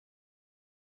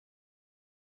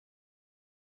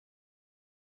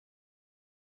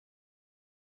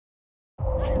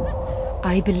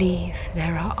I believe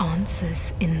there are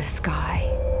answers in the sky.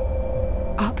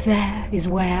 Up there is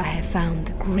where I have found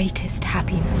the greatest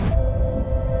happiness.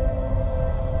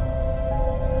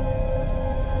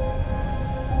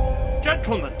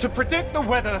 Gentlemen, to predict the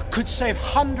weather could save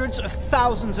hundreds of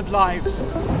thousands of lives.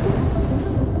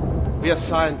 We are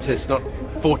scientists, not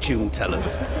fortune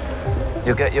tellers.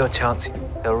 You'll get your chance.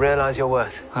 They'll realise your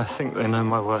worth. I think they know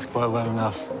my worth quite well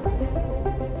enough.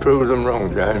 Prove them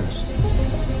wrong, James.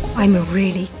 I'm a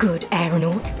really good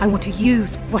aeronaut. I want to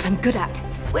use what I'm good at.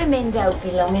 Women don't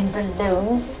belong in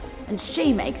balloons. And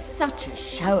she makes such a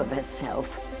show of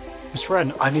herself. Miss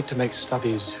Wren, I need to make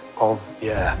studies of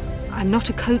the air. I'm not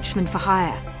a coachman for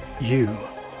hire. You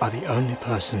are the only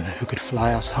person who could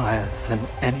fly us higher than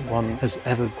anyone has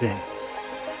ever been.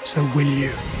 So will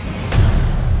you?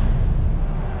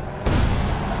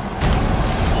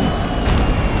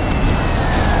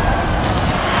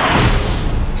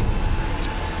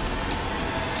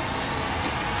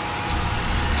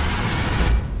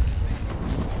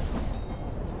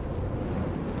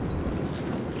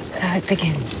 So it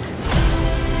begins.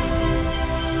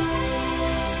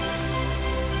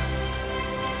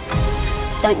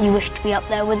 Don't you wish to be up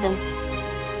there with them?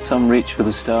 Some reach for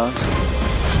the stars.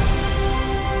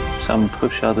 Some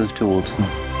push others towards them.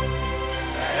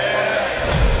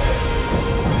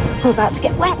 We're about to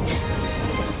get wet.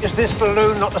 Is this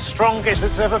balloon not the strongest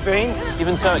it's ever been?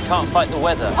 Even so, it can't fight the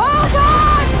weather. Hold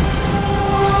on!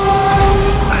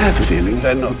 I have a feeling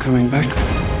they're not coming back.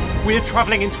 We're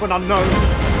travelling into an unknown.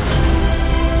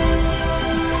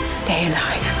 Stay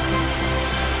alive.